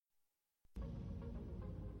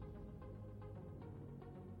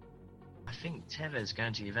I think Tevez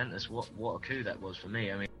going to Juventus, what a coup that was for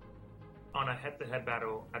me. I mean, on a head-to-head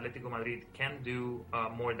battle, Atletico Madrid can do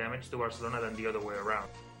more damage to Barcelona than the other way around.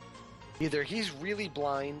 Either he's really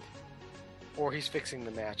blind or he's fixing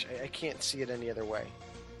the match. I can't see it any other way.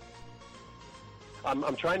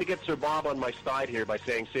 I'm trying to get Sir Bob on my side here by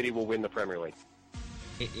saying City will win the Premier League.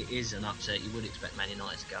 It is an upset. You would expect Man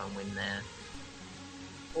United to go and win there.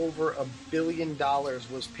 Over $1 billion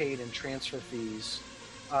was paid in transfer fees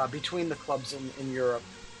between the clubs in Europe.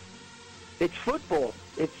 It's football.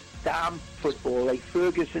 It's damn football. Like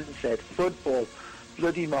Ferguson said, football.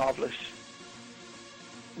 Bloody marvellous.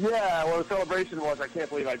 Yeah, well, the celebration was, I can't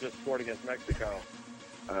believe I just scored against Mexico.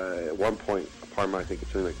 At one point, Parma, I think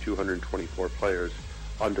it's something like 224 players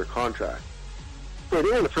under contract. Hey,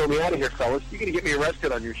 they're going to throw me out of here, fellas. You're going to get me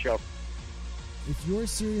arrested on your show. If you're a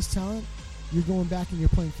serious talent, you're going back and you're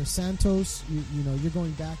playing for Santos. You know, you're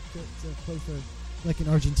going back to play for, like in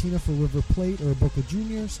Argentina, for River Plate or Boca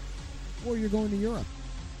Juniors, or you're going to Europe.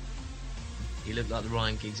 He looked like the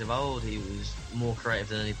Ryan Giggs of old. He was more creative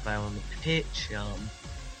than any player on the pitch.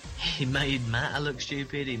 He made Mata look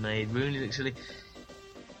stupid. He made Rooney look silly.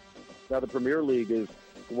 Now, the Premier League is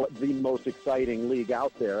the most exciting league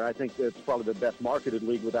out there. I think it's probably the best marketed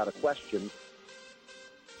league without a question.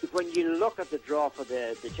 When you look at the draw for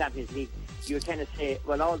the Champions League, you kind of say,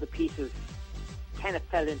 well, all the pieces kind of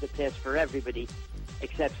fell into place for everybody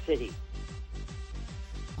except City.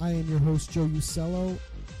 I am your host, Joe Usello.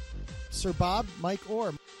 Sir Bob, Mike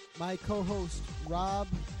Orr, my co-host, Rob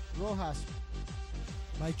Rojas,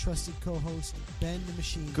 my trusted co-host, Ben the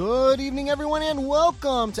Machine. Good evening, everyone, and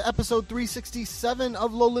welcome to episode 367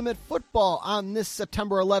 of Low Limit Football on this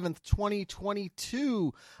September 11th,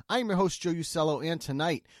 2022. I'm your host, Joe Usello, and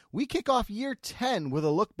tonight we kick off year 10 with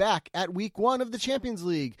a look back at week 1 of the Champions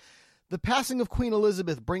League. The passing of Queen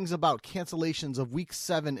Elizabeth brings about cancellations of Week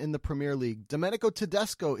 7 in the Premier League. Domenico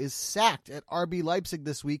Tedesco is sacked at RB Leipzig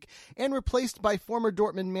this week and replaced by former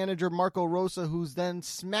Dortmund manager Marco Rose, who then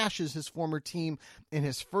smashes his former team in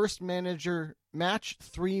his first manager match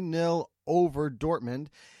 3-0 over Dortmund.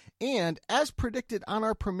 And as predicted on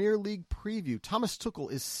our Premier League preview, Thomas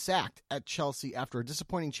Tuchel is sacked at Chelsea after a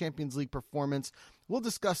disappointing Champions League performance. We'll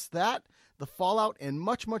discuss that, the fallout, and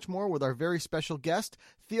much, much more with our very special guest,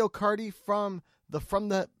 Theo Cardi from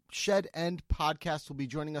the Shed End podcast will be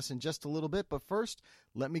joining us in just a little bit. But first,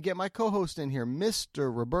 let me get my co-host in here,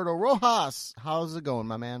 Mr. Roberto Rojas. How's it going,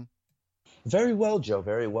 my man? Very well, Joe.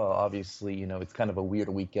 Very well. Obviously, you know, it's kind of a weird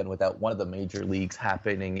weekend without one of the major leagues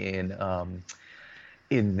happening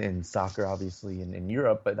in soccer, obviously, in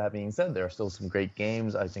Europe. But that being said, there are still some great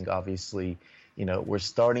games. I think, obviously, you know, we're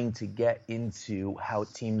starting to get into how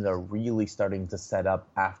teams are really starting to set up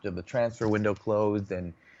after the transfer window closed.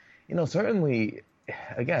 And, you know, certainly,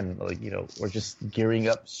 again, like, you know, we're just gearing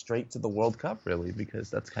up straight to the World Cup, really, because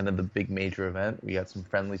that's kind of the big major event. We got some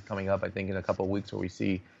friendlies coming up, I think, in a couple of weeks where we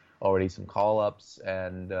see already some call-ups.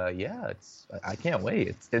 And, I can't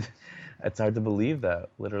wait. It's hard to believe that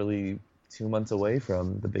literally 2 months away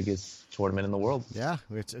from the biggest tournament in the world. Yeah,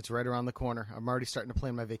 it's right around the corner. I'm already starting to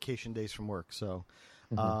plan my vacation days from work. So,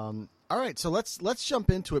 all right, so let's jump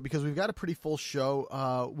into it because we've got a pretty full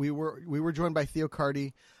show. We were joined by Theo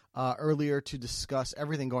Cardi earlier to discuss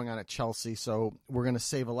everything going on at Chelsea. So we're going to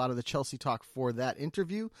save a lot of the Chelsea talk for that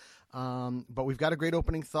interview. But we've got a great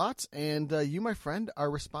opening thoughts, and you, my friend, are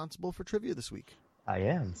responsible for trivia this week. I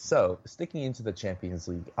am. So, sticking into the Champions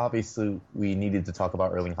League, obviously we needed to talk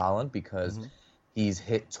about Erling Haaland because he's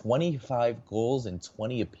hit 25 goals in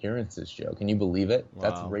 20 appearances, Joe. Can you believe it? Wow.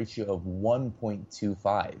 That's a ratio of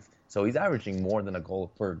 1.25. So he's averaging more than a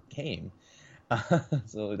goal per game.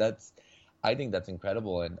 So I think that's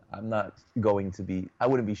incredible, and I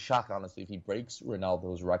wouldn't be shocked, honestly, if he breaks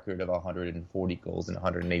Ronaldo's record of 140 goals in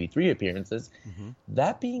 183 appearances.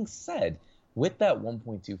 That being said, with that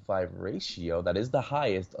 1.25 ratio, that is the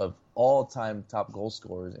highest of all-time top goal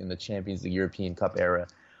scorers in the Champions League European Cup era,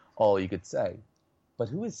 all you could say. But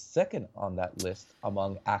who is second on that list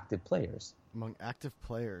among active players? Among active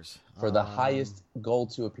players? For the highest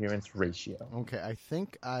goal-to-appearance ratio. Okay, I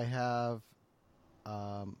think I have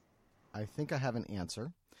an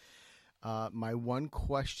answer. My one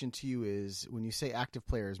question to you is, when you say active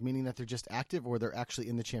players, meaning that they're just active or they're actually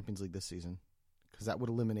in the Champions League this season? Because that would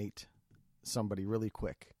eliminate somebody really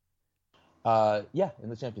quick. Yeah, in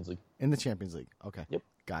the Champions League. In the Champions League. Okay. Yep.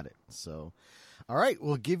 Got it. So, all right,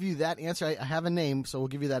 we'll give you that answer. I have a name, so we'll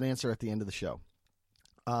give you that answer at the end of the show.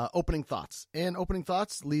 Opening thoughts. And opening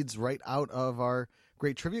thoughts leads right out of our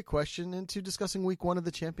great trivia question into discussing week 1 of the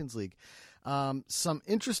Champions League. Some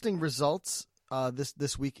interesting results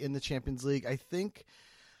this week in the Champions League. I think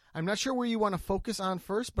I'm not sure where you want to focus on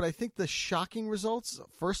first, but I think the shocking results,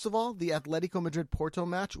 first of all, the Atletico Madrid-Porto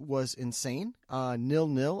match was insane.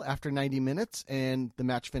 0-0 after 90 minutes, and the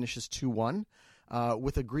match finishes 2-1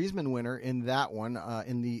 with a Griezmann winner in that one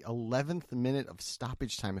in the 11th minute of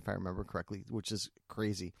stoppage time, if I remember correctly, which is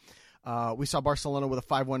crazy. We saw Barcelona with a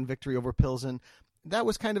 5-1 victory over Pilsen. That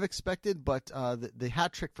was kind of expected, but the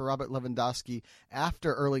hat trick for Robert Lewandowski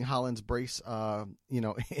after Erling Haaland's brace,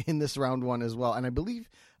 in this round one as well, and I believe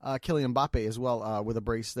Kylian Mbappe as well with a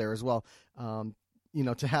brace there as well.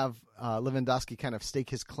 To have Lewandowski kind of stake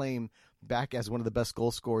his claim back as one of the best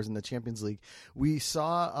goal scorers in the Champions League. We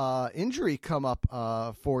saw injury come up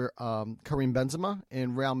for Karim Benzema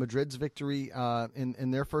in Real Madrid's victory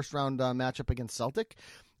in their first round matchup against Celtic.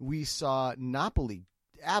 We saw Napoli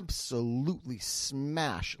absolutely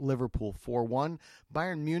smash Liverpool 4-1.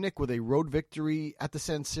 Bayern Munich with a road victory at the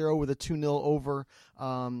San Siro with a 2-0 over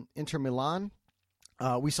Inter Milan.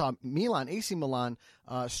 We saw AC Milan,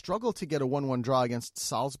 struggle to get a 1-1 draw against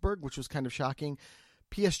Salzburg, which was kind of shocking.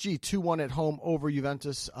 PSG 2-1 at home over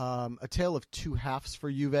Juventus. A tale of two halves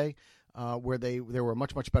for Juve, where they were a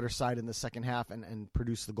much, much better side in the second half and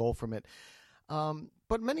produced the goal from it.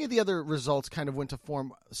 But many of the other results kind of went to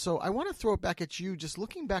form. So I want to throw it back at you. Just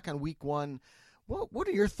looking back on week one, what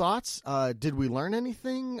are your thoughts? Did we learn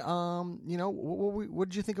anything? What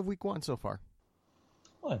did you think of week one so far?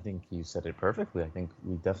 Well, I think you said it perfectly. I think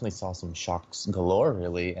we definitely saw some shocks galore,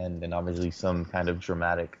 really, and obviously some kind of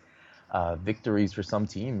dramatic victories for some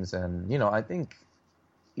teams. And, I think,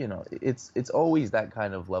 it's always that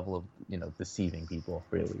kind of level of, deceiving people,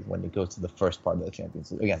 really, when it goes to the first part of the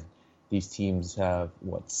Champions League. Again, these teams have,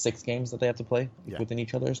 6 games that they have to play within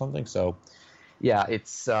each other or something? So, yeah,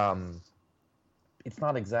 it's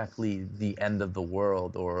not exactly the end of the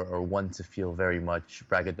world or one to feel very much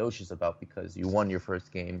braggadocious about because you won your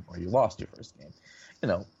first game or you lost your first game.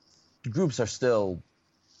 Groups are still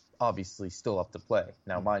obviously still up to play.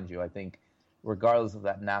 Now, mind you, I think regardless of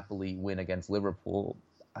that Napoli win against Liverpool,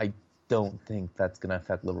 I don't think that's going to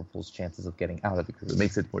affect Liverpool's chances of getting out of the group. It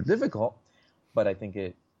makes it more difficult, but I think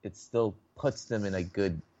it still puts them in a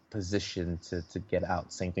good position to get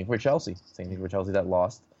out. Same thing for Chelsea. That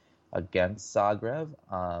lost against Zagreb.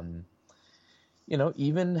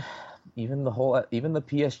 Even the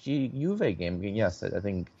PSG Juve game. Yes, I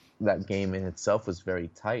think that game in itself was very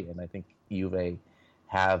tight, and I think Juve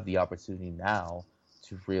have the opportunity now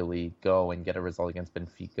to really go and get a result against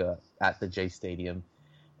Benfica at the J Stadium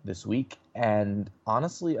this week. And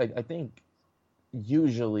honestly, I think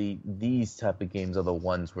usually these type of games are the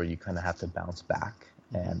ones where you kind of have to bounce back.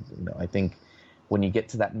 And I think when you get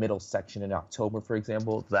to that middle section in October, for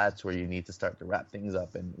example, that's where you need to start to wrap things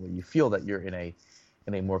up and where you feel that you're in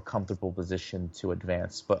a more comfortable position to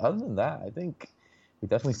advance. But other than that, I think we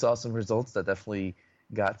definitely saw some results that definitely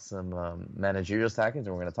got some managerial sackings,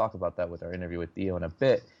 and we're going to talk about that with our interview with Theo in a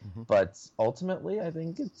bit. But ultimately, I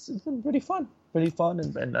think it's been pretty fun.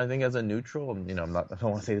 And I think as a neutral, and I don't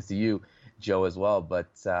want to say this to you, Joe, as well, but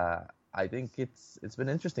I think it's been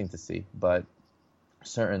interesting to see. But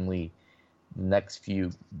certainly, the next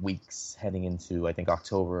few weeks heading into, I think,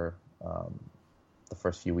 October, the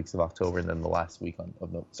first few weeks of October, and then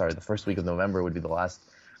the first week of November would be the last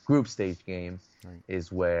group stage game,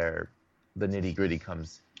 is where the nitty-gritty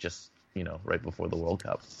comes just, right before the World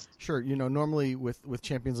Cup. Sure. Normally with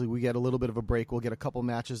Champions League, we get a little bit of a break. We'll get a couple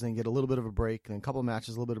matches, then get a little bit of a break, then a couple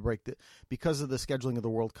matches, a little bit of break. Because of the scheduling of the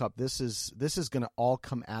World Cup, this is going to all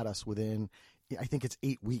come at us within, I think it's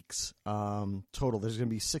 8 weeks total. There's going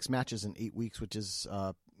to be 6 matches in 8 weeks, which is,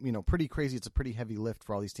 pretty crazy. It's a pretty heavy lift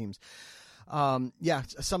for all these teams. Some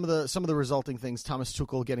of the resulting things, Thomas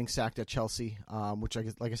Tuchel getting sacked at Chelsea, which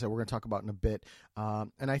like I said, we're going to talk about in a bit.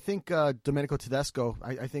 And I think Domenico Tedesco,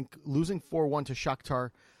 I think losing 4-1 to Shakhtar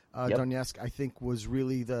Donetsk, I think was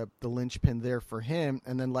really the linchpin there for him.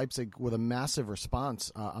 And then Leipzig with a massive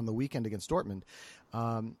response on the weekend against Dortmund.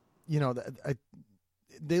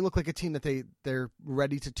 They look like a team that they're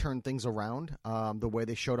ready to turn things around the way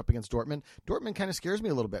they showed up against Dortmund. Dortmund kind of scares me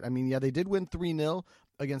a little bit. I mean, yeah, they did win 3-0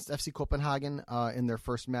 against FC Copenhagen in their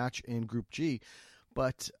first match in Group G,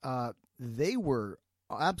 but they were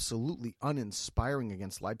absolutely uninspiring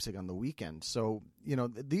against Leipzig on the weekend. So,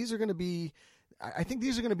 these are going to be, I think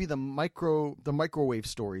these are going to be the microwave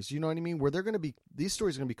stories. You know what I mean? Where these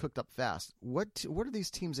stories are going to be cooked up fast. What are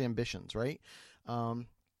these teams' ambitions, right?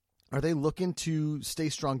 Are they looking to stay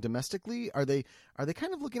strong domestically? Are they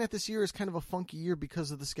kind of looking at this year as kind of a funky year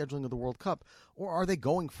because of the scheduling of the World Cup, or are they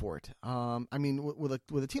going for it? I mean, with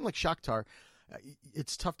a team like Shakhtar,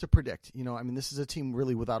 it's tough to predict. This is a team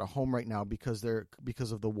really without a home right now because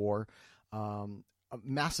of the war.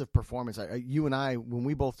 massive performance. You and I, when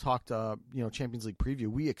we both talked, Champions League preview,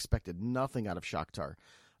 we expected nothing out of Shakhtar.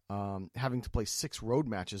 Having to play 6 road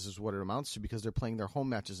matches is what it amounts to because they're playing their home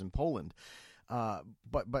matches in Poland.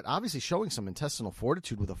 But obviously showing some intestinal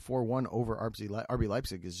fortitude with a 4-1 over RB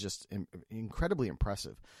Leipzig is just incredibly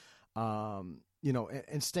impressive.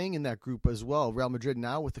 And staying in that group as well, Real Madrid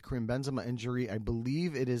now with the Karim Benzema injury, I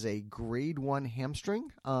believe it is a grade 1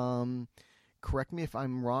 hamstring. Correct me if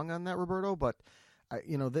I'm wrong on that, Roberto, but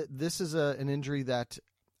this is an injury that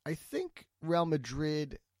I think Real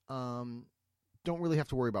Madrid don't really have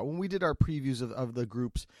to worry about. When we did our previews of the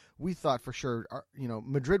groups, we thought for sure,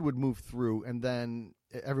 Madrid would move through, and then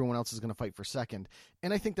everyone else is going to fight for second.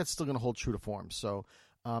 And I think that's still going to hold true to form. So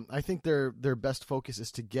I think their best focus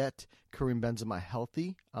is to get Karim Benzema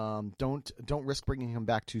healthy. Don't risk bringing him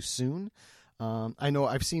back too soon. I know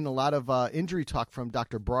I've seen a lot of injury talk from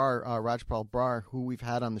Dr. Brar, Rajpal Brar, who we've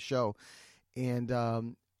had on the show. And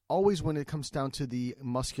always when it comes down to the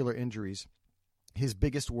muscular injuries, his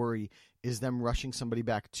biggest worry is them rushing somebody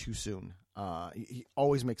back too soon. He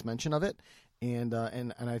always makes mention of it, and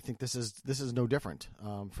I think this is no different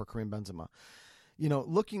for Karim Benzema.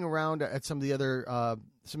 Looking around at some of the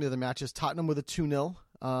other matches, Tottenham with a 2-0.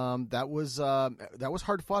 That was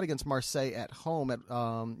hard fought against Marseille at home at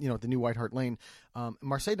the new White Hart Lane.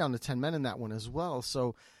 Marseille down to 10 men in that one as well.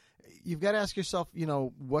 So you've got to ask yourself,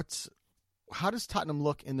 how does Tottenham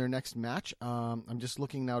look in their next match? I'm just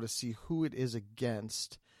looking now to see who it is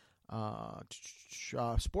against.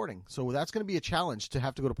 Sporting. So that's going to be a challenge to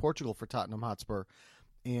have to go to Portugal for Tottenham Hotspur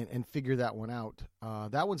and figure that one out.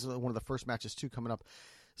 That one's one of the first matches too coming up.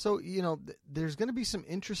 So, there's going to be some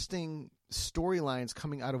interesting storylines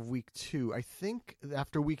coming out of week 2. I think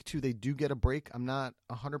after week 2 they do get a break. I'm not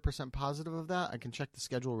 100% positive of that. I can check the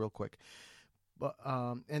schedule real quick. But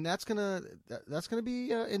and that's gonna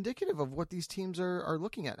be indicative of what these teams are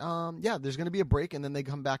looking at. There's going to be a break, and then they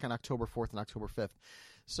come back on October 4th and October 5th.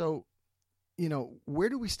 So, where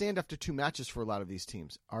do we stand after 2 matches for a lot of these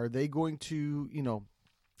teams? Are they going to,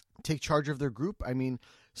 take charge of their group? I mean,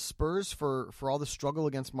 Spurs, for all the struggle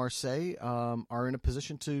against Marseille, are in a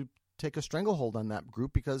position to take a stranglehold on that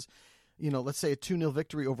group because, let's say a 2-0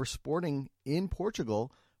 victory over Sporting in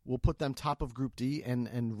Portugal will put them top of Group D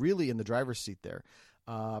and really in the driver's seat there.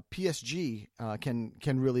 PSG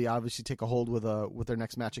can really obviously take a hold with their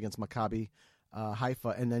next match against Maccabi Haifa,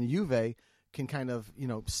 and then Juve can kind of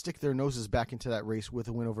stick their noses back into that race with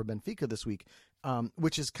a win over Benfica this week,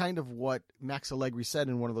 which is kind of what Max Allegri said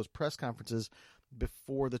in one of those press conferences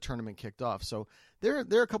before the tournament kicked off. So there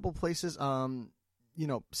are a couple of places.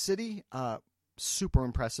 City, super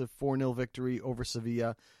impressive 4-0 victory over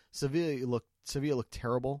Sevilla. Sevilla looked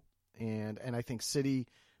terrible, and I think City.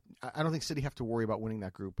 I don't think City have to worry about winning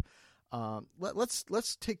that group.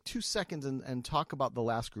 Let's take 2 seconds and talk about the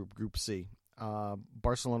last group, Group C.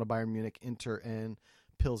 Barcelona, Bayern Munich, Inter, and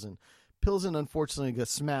Pilsen. Pilsen unfortunately got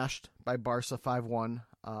smashed by Barca 5-1.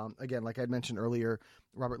 Again, like I mentioned earlier,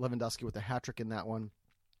 Robert Lewandowski with a hat-trick in that one.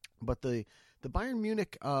 But the Bayern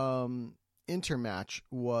Munich Inter match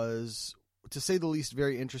was, to say the least,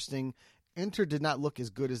 very interesting. Inter did not look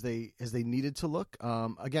as good as they needed to look.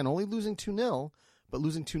 Again, only losing 2-0, but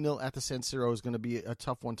losing 2-0 at the San Siro is going to be a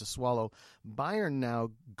tough one to swallow. Bayern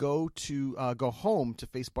now go home to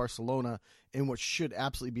face Barcelona in what should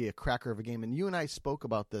absolutely be a cracker of a game. And you and I spoke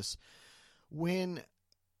about this when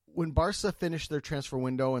Barca finished their transfer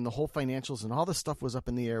window and the whole financials and all the stuff was up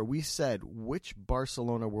in the air. We said, which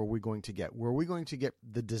Barcelona were we going to get? Were we going to get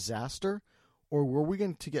the disaster, or were we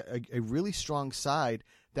going to get a really strong side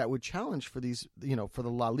that would challenge for these, for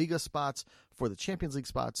the La Liga spots, for the Champions League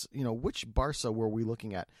spots? Which Barca were we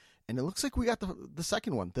looking at? And it looks like we got the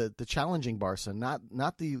second one, the challenging Barca,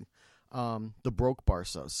 not the broke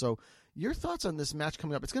Barca. So your thoughts on this match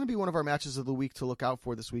coming up? It's going to be one of our matches of the week to look out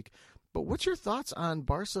for this week. But what's your thoughts on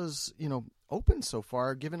Barca's, open so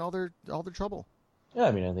far, given all their trouble? Yeah,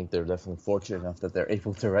 I mean, I think they're definitely fortunate enough that they're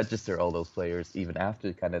able to register all those players even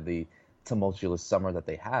after kind of the tumultuous summer that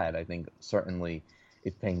they had. I think certainly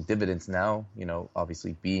it's paying dividends now,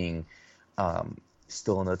 obviously being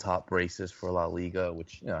still in the top races for La Liga,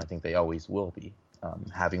 which, I think they always will be.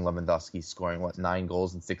 Having Lewandowski scoring, 9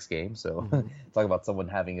 goals in 6 games. So talk about someone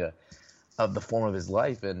having the form of his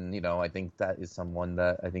life. And, I think that is someone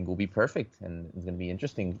that I think will be perfect and is going to be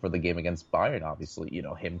interesting for the game against Bayern, obviously.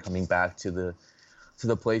 Him coming back to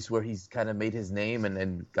the place where he's kind of made his name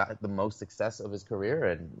and got the most success of his career.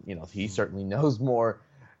 And, he certainly knows more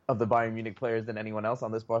of the Bayern Munich players than anyone else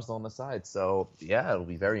on this Barcelona side. So, yeah, it'll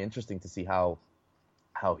be very interesting to see how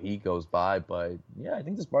he goes by. But, yeah, I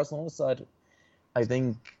think this Barcelona side, I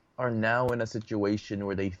think, are now in a situation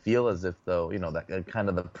where they feel as if, though, that kind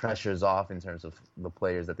of the pressure's off in terms of the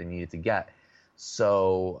players that they needed to get.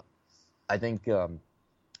 So I think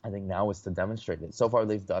now it's to demonstrate it. So far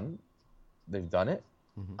they've done it.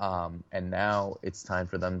 Mm-hmm. And now it's time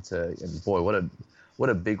for them to, and boy, what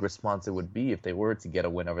a big response it would be if they were to get a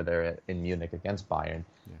win over there in Munich against Bayern.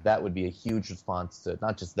 Yeah. That would be a huge response to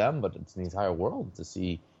not just them, but to the entire world, to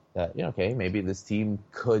see that, okay, maybe this team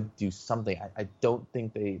could do something. I don't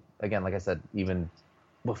think they, again, like I said, even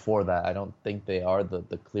before that, I don't think they are the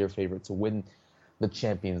clear favorite to win the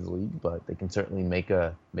Champions League, but they can certainly make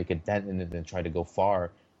a dent in it and try to go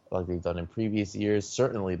far like they've done in previous years.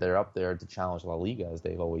 Certainly they're up there to challenge La Liga as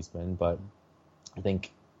they've always been, but I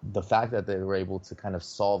think the fact that they were able to kind of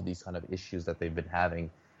solve these kind of issues that they've been having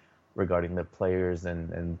regarding the players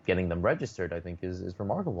and getting them registered, I think is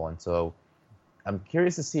remarkable. And so I'm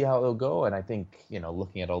curious to see how it'll go. And I think,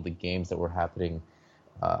 looking at all the games that were happening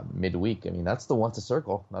midweek, I mean, that's the one to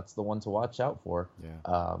circle. That's the one to watch out for.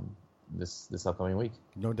 Yeah. This upcoming week.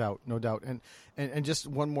 No doubt. And just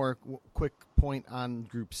one more quick point on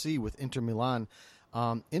Group C with Inter Milan.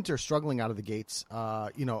 Inter struggling out of the gates. A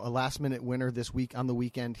last-minute winner this week on the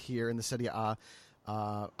weekend here in the Serie A.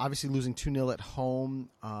 Obviously losing 2-0 at home.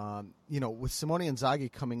 With Simone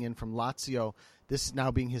Inzaghi coming in from Lazio, this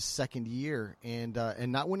now being his second year, and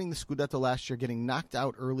not winning the Scudetto last year, getting knocked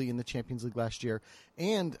out early in the Champions League last year,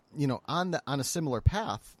 and on a similar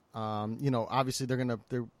path. Obviously they're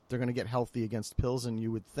gonna get healthy against Pilsen,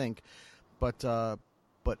 you would think, but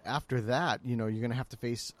after that, you're gonna have to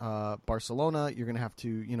face Barcelona. You're gonna have to,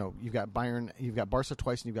 you've got Bayern, you've got Barca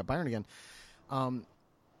twice, and you've got Bayern again.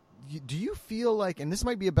 Do you feel like, and this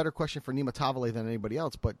might be a better question for Nima Tavale than anybody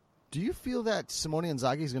else, but do you feel that Simone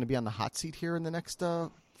Inzaghi is going to be on the hot seat here in the next 4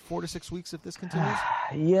 to 6 weeks if this continues?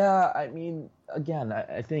 Yeah, I mean, again,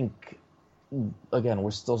 I think,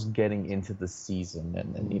 we're still getting into the season,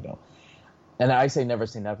 and I say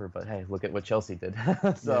never, but hey, look at what Chelsea did.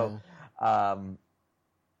 So, yeah.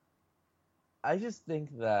 I just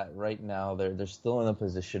think that right now they're still in a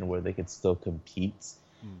position where they could still compete.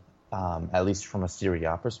 At least from a Serie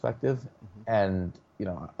A perspective. Mm-hmm. And,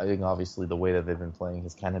 I think obviously the way that they've been playing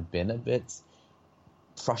has kind of been a bit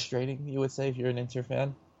frustrating, you would say, if you're an Inter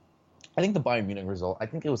fan. I think the Bayern Munich result, I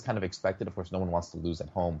think it was kind of expected. Of course, no one wants to lose at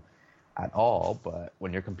home at all, but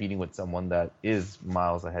when you're competing with someone that is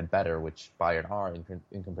miles ahead better, which Bayern are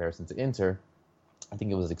in comparison to Inter, I think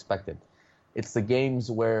it was expected. It's the games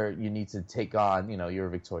where you need to take on, your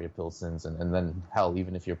Victoria Pilsens, and then, hell,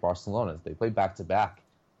 even if you're Barcelona's, they play back-to-back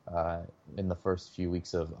in the first few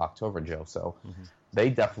weeks of October, Joe. So they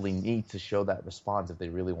definitely need to show that response if they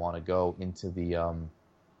really want to go into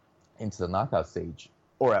the knockout stage.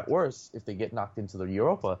 Or at worst, if they get knocked into the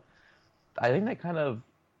Europa, I think that kind of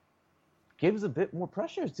gives a bit more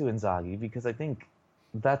pressure to Inzaghi, because I think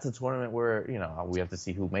that's a tournament where, we have to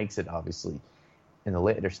see who makes it, obviously, in the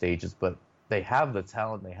later stages, but they have the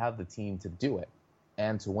talent, they have the team to do it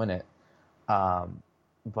and to win it.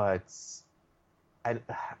 But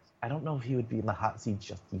I don't know if he would be in the hot seat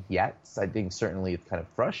just yet. I think certainly it's kind of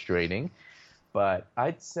frustrating, but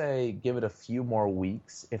I'd say give it a few more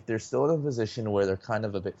weeks. If they're still in a position where they're kind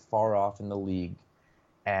of a bit far off in the league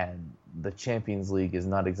and the Champions League is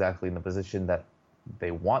not exactly in the position that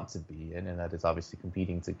they want to be in, and that is obviously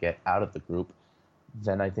competing to get out of the group,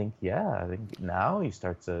 then I think now you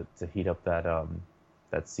start to heat up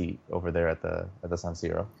that seat over there at the San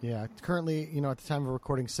Siro. Yeah, currently, at the time of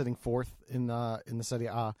recording, sitting fourth in the Serie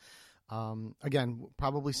A. Again,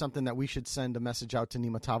 probably something that we should send a message out to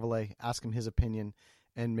Nima Tavale, ask him his opinion,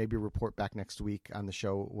 and maybe report back next week on the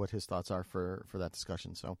show what his thoughts are for that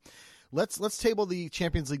discussion. So let's table the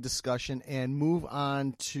Champions League discussion and move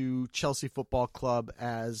on to Chelsea Football Club,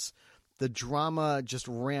 as the drama just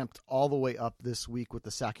ramped all the way up this week with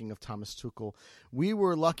the sacking of Thomas Tuchel. We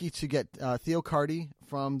were lucky to get Theo Cardi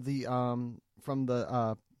from the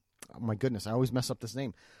oh my goodness, I always mess up this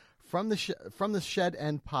name, from the Shed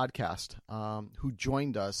End podcast, who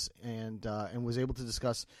joined us and was able to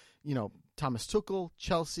discuss Thomas Tuchel,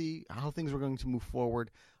 Chelsea, how things were going to move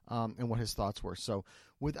forward, and what his thoughts were. So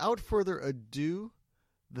without further ado,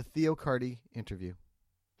 the Theo Cardi interview.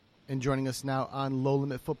 And joining us now on Low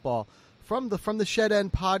Limit Football from the Shed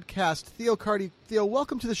End podcast, Theo Cardi. Theo,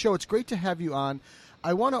 welcome to the show. It's great to have you on.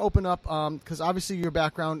 I want to open up, because obviously your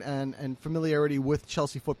background and familiarity with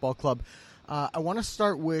Chelsea Football Club. I want to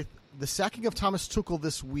start with the sacking of Thomas Tuchel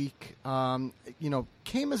this week.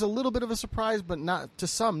 Came as a little bit of a surprise, but not to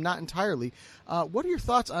some, not entirely. What are your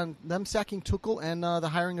thoughts on them sacking Tuchel and the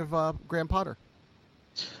hiring of Graham Potter?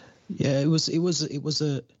 Yeah, it was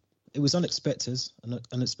a it was unexpected, an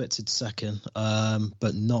unexpected second,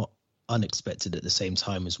 but not unexpected at the same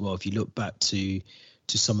time as well. If you look back to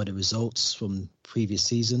some of the results from previous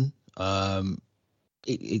season,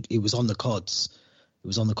 it was on the cards. It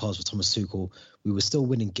was on the cards for Thomas Tuchel. We were still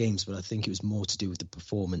winning games, but I think it was more to do with the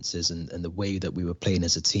performances and the way that we were playing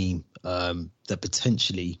as a team that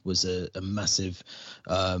potentially was a massive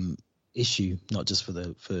issue, not just for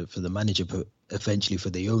the manager, but eventually for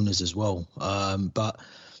the owners as well. But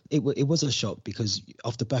it was a shock because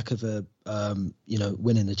off the back of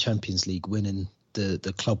winning the Champions League, winning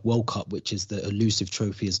the Club World Cup, which is the elusive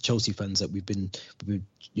trophy as Chelsea fans that we've been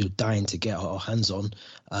dying to get our hands on,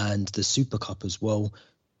 and the Super Cup as well.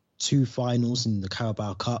 2 finals in the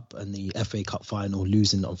Carabao Cup and the FA Cup final,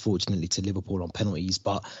 losing unfortunately to Liverpool on penalties,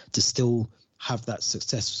 but to still have that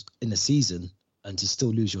success in a season and to still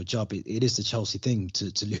lose your job, it is the Chelsea thing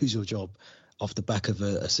to lose your job off the back of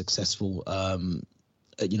a successful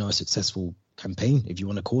a successful campaign, if you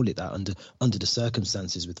want to call it that, under the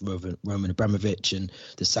circumstances with Roman Abramovich and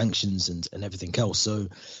the sanctions and everything else. So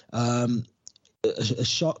a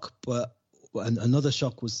shock, but another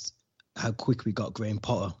shock was how quick we got Graham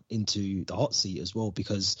Potter into the hot seat as well,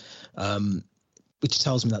 because which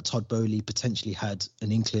tells me that Todd Boehly potentially had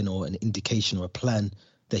an inkling or an indication or a plan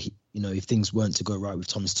that he, if things weren't to go right with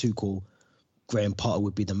Thomas Tuchel, Graham Potter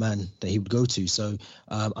would be the man that he would go to. So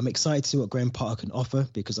I'm excited to see what Graham Potter can offer,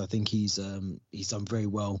 because I think he's done very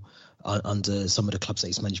well under some of the clubs that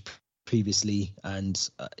he's managed previously, and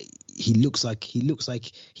he looks like he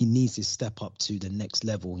needs to step up to the next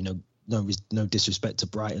level. No disrespect to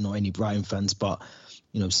Brighton or any Brighton fans, but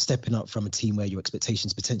stepping up from a team where your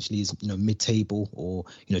expectations potentially is mid-table, or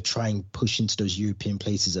try and push into those European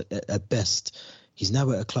places at best. He's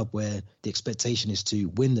now at a club where the expectation is to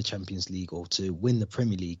win the Champions League or to win the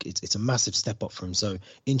Premier League. It's a massive step up for him. So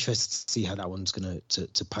interested to see how that one's going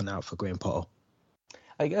to pan out for Graham Potter.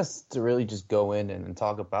 I guess to really just go in and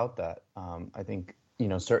talk about that, I think,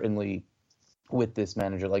 certainly with this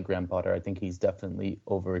manager like Graham Potter, I think he's definitely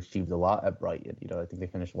overachieved a lot at Brighton. I think they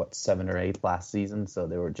finished, 7 or 8 last season. So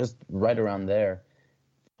they were just right around there,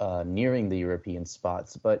 nearing the European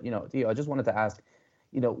spots. But, Theo, I just wanted to ask,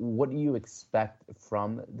 what do you expect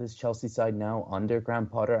from this Chelsea side now under Graham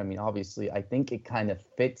Potter? I mean, obviously, I think it kind of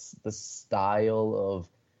fits the style of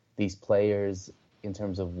these players in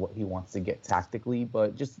terms of what he wants to get tactically.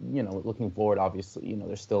 But just, looking forward, obviously,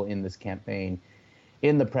 they're still in this campaign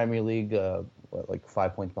in the Premier League,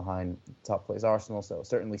 5 points behind top place Arsenal. So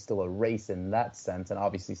certainly still a race in that sense, and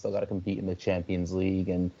obviously still got to compete in the Champions League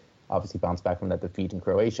and obviously bounce back from that defeat in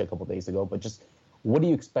Croatia a couple of days ago. But just, what do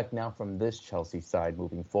you expect now from this Chelsea side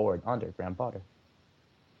moving forward under Graham Potter?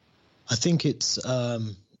 I think it's still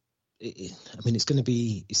going to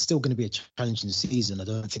be a challenging season. I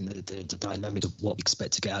don't think that the dynamic of what we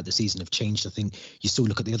expect to get out of the season have changed. I think you still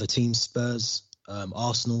look at the other teams, Spurs,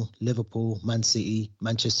 Arsenal, Liverpool, Man City,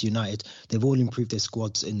 Manchester United. They've all improved their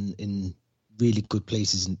squads in really good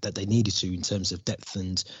places that they needed to in terms of depth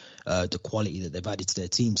and the quality that they've added to their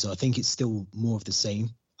team. So I think it's still more of the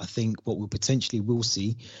same. I think what we potentially will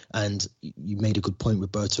see, and you made a good point,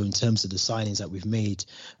 Roberto, in terms of the signings that we've made,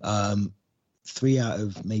 3 out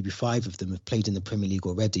of maybe 5 of them have played in the Premier League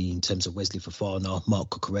already, in terms of Wesley Fofana, Marc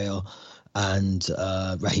Cucurella and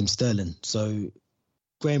Raheem Sterling. So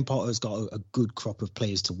Graham Potter's got a good crop of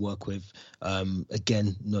players to work with.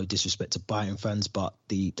 Again, no disrespect to Bayern fans, but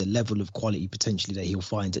the level of quality potentially that he'll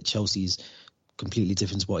find at Chelsea is completely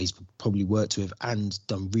different to what he's probably worked with and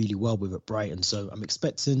done really well with at Brighton. So I'm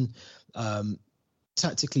expecting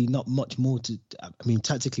tactically not much more to.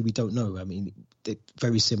 Tactically we don't know. They're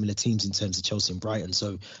very similar teams in terms of Chelsea and Brighton.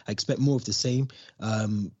 So I expect more of the same.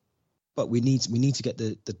 But we need to get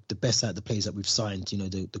the best out of the players that we've signed.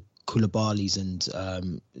 The Koulibalys and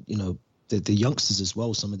the youngsters as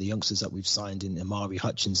well. Some of the youngsters that we've signed in Amari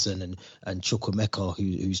Hutchinson and Chukwuemeka,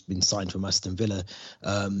 who's been signed from Aston Villa.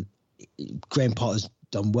 Graham Potter's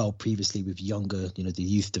done well previously with younger, the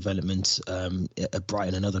youth development at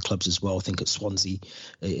Brighton and other clubs as well. I think at Swansea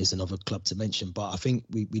is another club to mention. But I think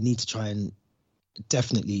we need to try and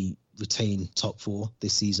definitely retain top 4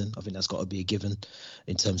 this season. I think that's got to be a given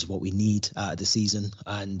in terms of what we need out of the season.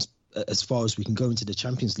 And as far as we can go into the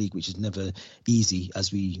Champions League, which is never easy,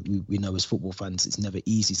 as we know as football fans, it's never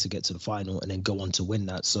easy to get to the final and then go on to win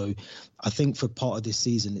that. So I think for part of this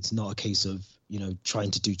season, it's not a case of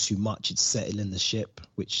trying to do too much. It's settling the ship,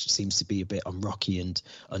 which seems to be a bit unrocky and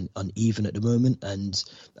uneven at the moment, and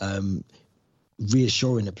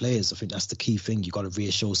reassuring the players. I think that's the key thing. You've got to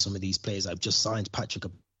reassure some of these players. I've just signed Patrick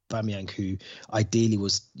Aubameyang, who ideally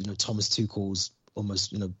was Thomas Tuchel's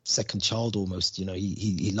almost, second child almost.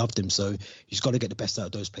 He loved him. So he's got to get the best out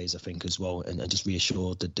of those players, I think, as well, and just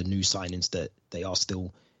reassure the new signings that they are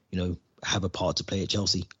still, have a part to play at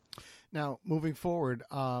Chelsea. Now, moving forward,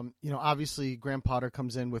 obviously Graham Potter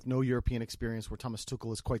comes in with no European experience, where Thomas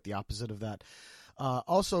Tuchel is quite the opposite of that.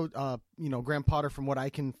 Also, Graham Potter, from what I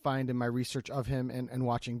can find in my research of him and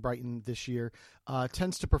watching Brighton this year,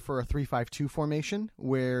 tends to prefer a 3-5-2 formation,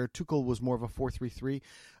 where Tuchel was more of a 4-3-3.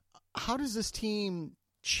 How does this team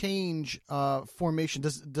change formation?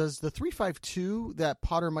 Does the 3-5-2 that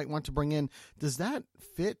Potter might want to bring in, does that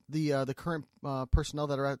fit the current personnel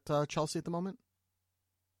that are at Chelsea at the moment?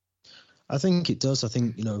 I think it does. I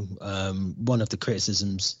think,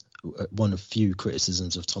 one of few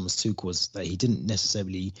criticisms of Thomas Tuchel was that he didn't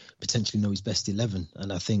necessarily potentially know his best 11.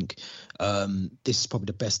 And I think this is probably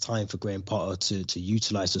the best time for Graham Potter to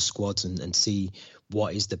utilise the squad and see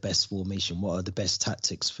what is the best formation, what are the best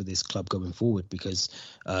tactics for this club going forward, because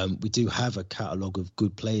we do have a catalogue of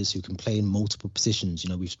good players who can play in multiple positions.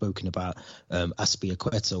 We've spoken about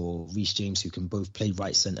Azpilicueta or Reece James, who can both play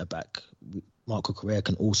right centre-back. Marco Correa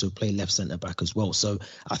can also play left centre-back as well. So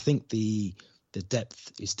I think the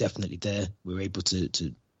depth is definitely there. We're able to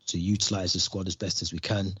utilise the squad as best as we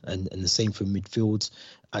can, and the same for midfield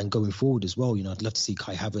and going forward as well. I'd love to see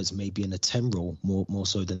Kai Havertz maybe in a 10 role more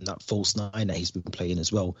so than that false 9 that he's been playing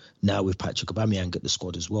as well, now with Patrick Aubameyang at the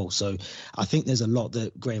squad as well. So I think there's a lot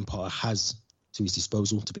that Graham Potter has to his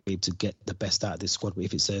disposal to be able to get the best out of this squad. But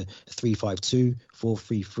if it's a 3-5-2,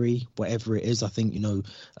 4-3-3, whatever it is, I think,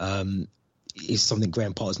 is something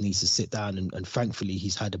Graham Potter needs to sit down and thankfully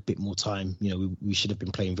he's had a bit more time. We should have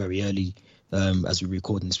been playing very early as we're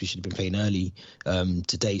recording this. We should have been playing early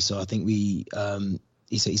today. So I think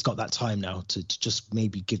he's got that time now to just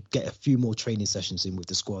maybe get a few more training sessions in with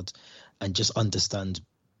the squad and just understand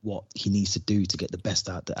what he needs to do to get the best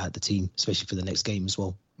out the team, especially for the next game as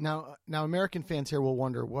well. Now American fans here will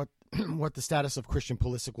wonder what the status of Christian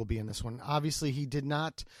Pulisic will be in this one. Obviously, he did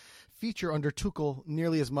not feature under Tuchel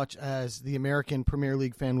nearly as much as the American Premier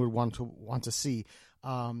League fan would want to see.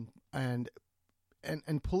 And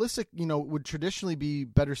Pulisic, would traditionally be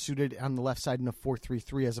better suited on the left side in a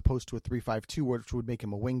 4-3-3 as opposed to a 3-5-2, which would make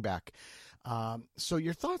him a wingback. So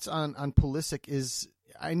your thoughts on Pulisic is,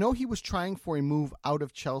 I know he was trying for a move out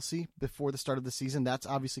of Chelsea before the start of the season. That's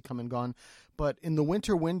obviously come and gone. But in the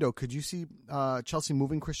winter window, could you see Chelsea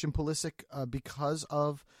moving Christian Pulisic because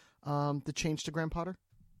of the change to Graham Potter?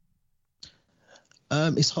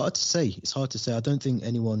 It's hard to say. I don't think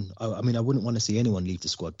anyone. I wouldn't want to see anyone leave the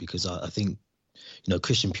squad because I think,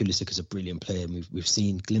 Christian Pulisic is a brilliant player, and we've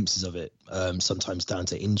seen glimpses of it. Sometimes down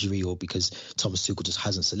to injury or because Thomas Tuchel just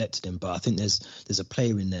hasn't selected him. But I think there's a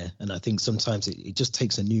player in there, and I think sometimes it just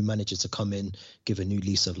takes a new manager to come in, give a new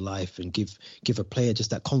lease of life, and give a player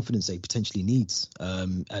just that confidence that he potentially needs.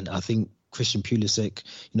 And I think Christian Pulisic,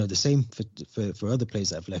 the same for other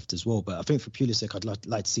players that have left as well. But I think for Pulisic, I'd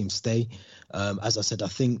like to see him stay. As I said, I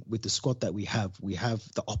think with the squad that we have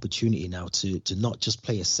the opportunity now to not just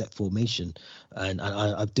play a set formation. And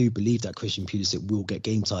I do believe that Christian Pulisic will get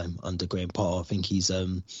game time under Graham Potter. I think he's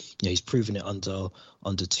proven it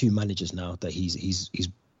under two managers now that he's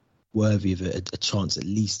worthy of a chance at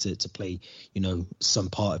least to play, some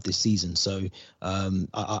part of this season. So,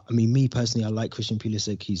 me personally, I like Christian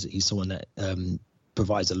Pulisic. He's someone that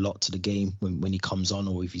provides a lot to the game when he comes on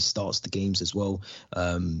or if he starts the games as well.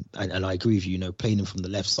 And I agree with you, playing him from the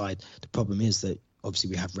left side. The problem is that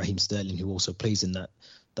obviously we have Raheem Sterling who also plays in that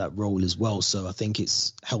role as well. So I think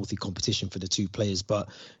it's healthy competition for the two players. But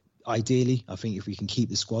ideally, I think if we can keep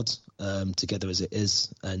the squad together as it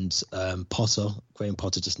is, and Graham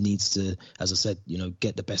Potter just needs to, as I said,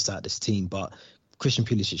 get the best out of this team. But Christian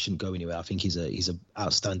Pulisic shouldn't go anywhere. I think he's an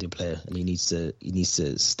outstanding player, and he needs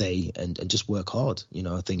to stay and just work hard.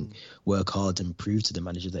 I think work hard and prove to the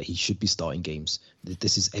manager that he should be starting games.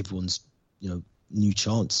 This is everyone's new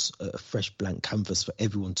chance, a fresh blank canvas for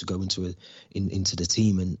everyone to go into the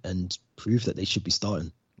team and prove that they should be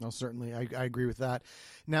starting. No, certainly. I agree with that.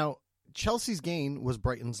 Now, Chelsea's gain was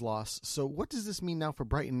Brighton's loss. So what does this mean now for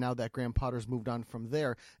Brighton now that Graham Potter's moved on from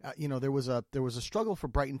there? There was a struggle for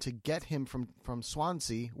Brighton to get him from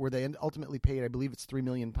Swansea, where they ultimately paid, I believe it's £3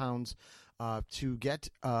 million to get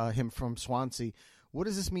him from Swansea. What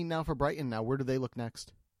does this mean now for Brighton now? Where do they look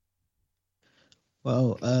next?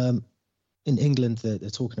 Well, in England, they're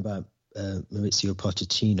talking about Maurizio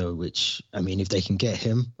Pochettino, which, if they can get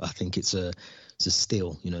him, I think it's a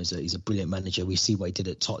steal. He's a brilliant manager. We see what he did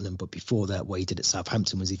at Tottenham, but before that, what he did at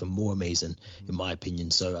Southampton was even more amazing, in my opinion.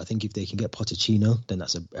 So I think if they can get Pochettino, then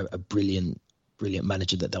that's a brilliant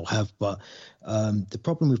manager that they'll have. But the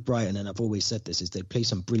problem with Brighton, and I've always said this, is they play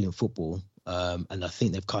some brilliant football, and I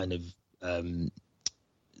think they've kind of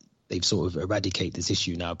they've sort of eradicated this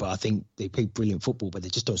issue now. But I think they play brilliant football, but they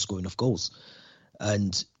just don't score enough goals,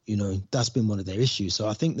 and that's been one of their issues. So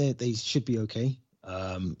I think they should be okay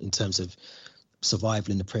in terms of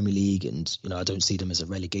survival in the Premier League, and I don't see them as a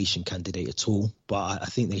relegation candidate at all. But I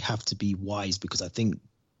think they have to be wise, because I think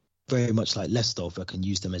very much like Leicester, if I can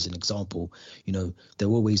use them as an example, they're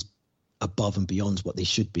always above and beyond what they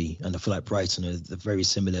should be. And I feel like Brighton are the very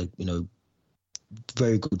similar,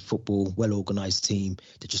 very good football, well-organised team.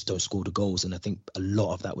 They just don't score the goals. And I think a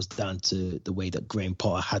lot of that was down to the way that Graham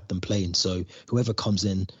Potter had them playing. So whoever comes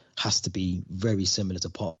in has to be very similar to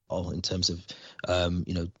Potter in terms of,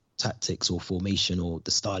 tactics or formation or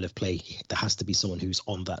the style of play. There has to be someone who's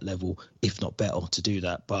on that level, if not better, to do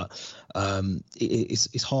that. But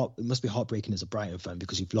it's hard. It must be heartbreaking as a Brighton fan,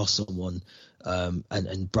 because you've lost someone,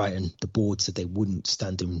 and Brighton, the board said they wouldn't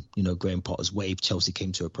stand in Graham Potter's way if Chelsea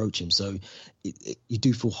came to approach him. So you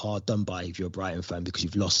do feel hard done by if you're a Brighton fan, because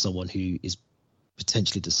you've lost someone who is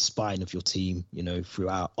potentially the spine of your team,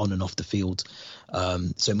 throughout, on and off the field.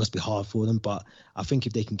 So it must be hard for them. But I think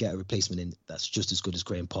if they can get a replacement in that's just as good as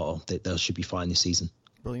Graham Potter, they should be fine this season.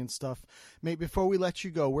 Brilliant stuff. Mate, before we let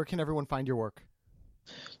you go, where can everyone find your work?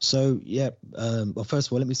 So, well, first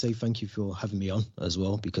of all, let me say thank you for having me on as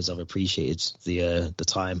well, because I've appreciated the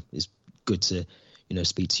time. It's good to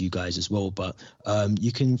speak to you guys as well. But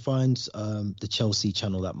you can find the Chelsea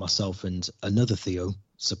channel that myself and another Theo,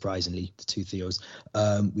 surprisingly, the two Theos,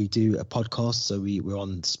 we do a podcast. So we're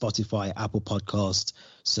on Spotify, Apple Podcast,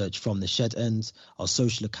 search From the Shed End. Our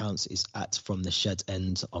social accounts is at From the Shed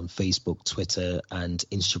End on Facebook, Twitter and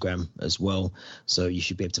Instagram as well. So you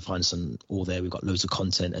should be able to find us on all there. We've got loads of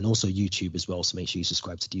content, and also YouTube as well. So make sure you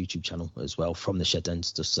subscribe to the YouTube channel as well, From the Shed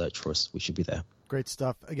End. Just search for us. We should be there. Great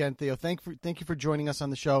stuff. Again, Theo, thank you for joining us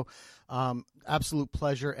on the show. Absolute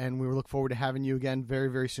pleasure, and we look forward to having you again very,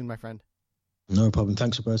 very soon, my friend. No problem.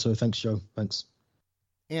 Thanks, Roberto. Thanks, Joe. Thanks.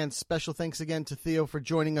 And special thanks again to Theo for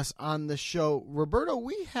joining us on the show. Roberto,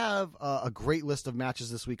 we have a great list of matches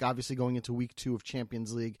this week, obviously going into week 2 of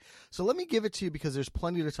Champions League. So let me give it to you, because there's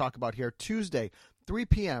plenty to talk about here. Tuesday, 3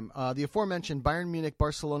 p.m., the aforementioned Bayern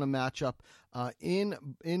Munich-Barcelona matchup in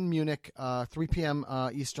Munich, 3 p.m.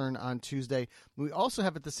 Eastern on Tuesday. We also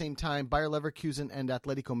have at the same time Bayer Leverkusen and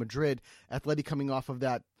Atletico Madrid. Atleti coming off of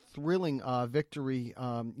that thrilling victory,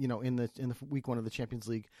 in the week 1 of the Champions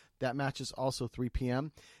League. That match is also 3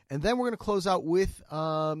 p.m. And then we're going to close out with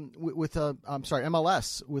MLS,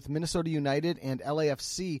 with Minnesota United and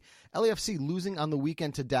LAFC. LAFC losing on the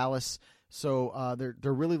weekend to Dallas, so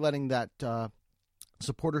they're really letting that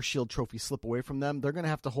Supporter Shield trophy slip away from them. They're going to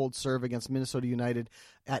have to hold serve against Minnesota United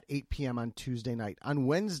at 8 p.m. on Tuesday night. On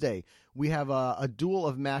Wednesday, we have a duel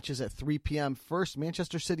of matches at 3 p.m. First,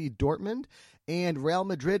 Manchester City Dortmund and Real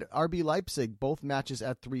Madrid RB Leipzig, both matches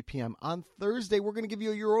at 3 p.m. On Thursday, we're going to give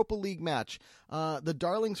you a Europa League match. The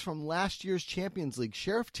darlings from last year's Champions League,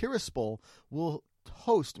 Sheriff Tiraspol, will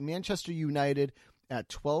host Manchester United at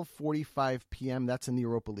 12:45 p.m. That's in the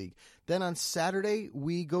Europa League. Then on Saturday,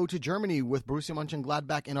 we go to Germany with Borussia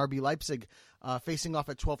Mönchengladbach and RB Leipzig facing off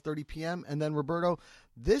at 12:30 p.m. And then, Roberto,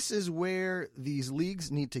 this is where these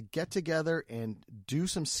leagues need to get together and do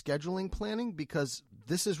some scheduling planning, because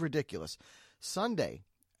this is ridiculous. Sunday,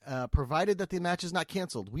 provided that the match is not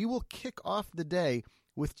canceled, we will kick off the day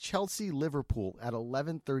with Chelsea-Liverpool at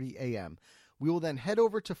 11:30 a.m. We will then head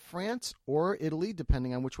over to France or Italy,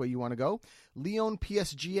 depending on which way you want to go. Lyon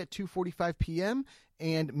PSG at 2:45 p.m.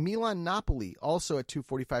 and Milan Napoli also at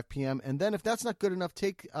 2:45 p.m. And then, if that's not good enough,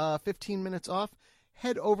 take 15 minutes off,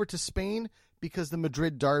 head over to Spain, because the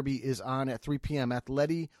Madrid derby is on at 3 p.m.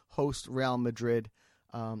 Atleti host Real Madrid.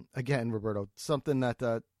 Again, Roberto, something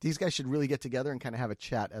that these guys should really get together and kind of have a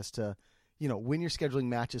chat as to, when you're scheduling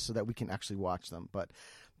matches so that we can actually watch them. But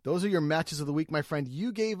those are your matches of the week, my friend.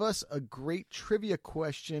 You gave us a great trivia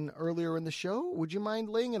question earlier in the show. Would you mind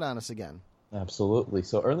laying it on us again? Absolutely.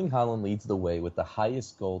 So Erling Haaland leads the way with the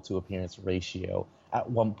highest goal-to-appearance ratio at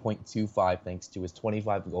 1.25, thanks to his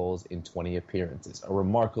 25 goals in 20 appearances. A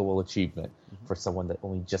remarkable achievement for someone that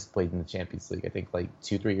only just played in the Champions League, I think,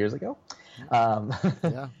 2-3 years ago.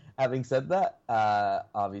 Yeah. Having said that,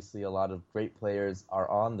 obviously a lot of great players are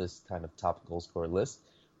on this kind of top goal scorer list.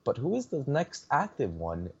 But who is the next active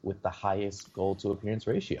one with the highest goal-to-appearance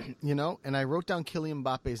ratio? And I wrote down Kylian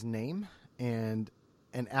Mbappe's name, and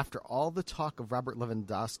after all the talk of Robert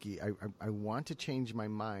Lewandowski, I want to change my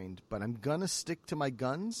mind, but I'm going to stick to my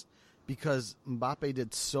guns, because Mbappe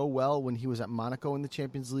did so well when he was at Monaco in the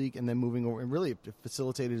Champions League, and then moving over, and really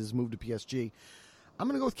facilitated his move to PSG. I'm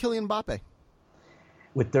going to go with Kylian Mbappe.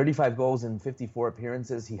 With 35 goals in 54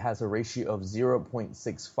 appearances, he has a ratio of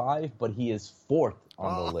 0.65, but he is fourth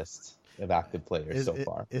on the list of active players so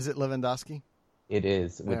far. Is it Lewandowski? It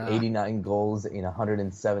is. With 89 goals in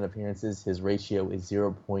 107 appearances, his ratio is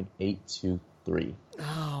 0.823.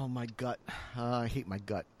 Oh, my gut. I hate my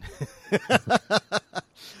gut.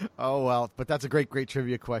 Oh, well, but that's a great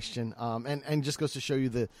trivia question. And just goes to show you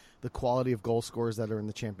the quality of goal scorers that are in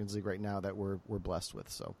the Champions League right now that we're blessed with.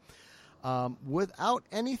 So without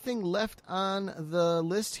anything left on the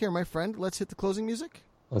list here, my friend, let's hit the closing music.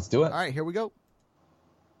 Let's do it. All right, here we go.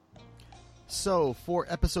 So, for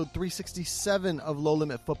episode 367 of Low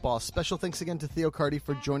Limit Football, special thanks again to Theo Cardi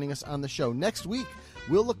for joining us on the show. Next week,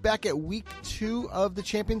 we'll look back at week 2 of the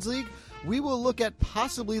Champions League. We will look at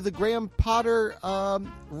possibly the Graham Potter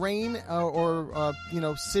reign or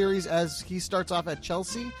series as he starts off at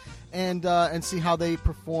Chelsea and see how they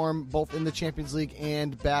perform both in the Champions League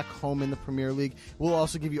and back home in the Premier League. We'll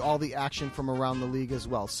also give you all the action from around the league as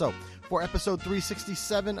well. So, for episode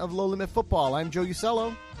 367 of Low Limit Football, I'm Joe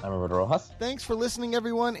Usello. I'm Roberto Rojas. Thanks for listening,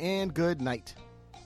 everyone, and good night.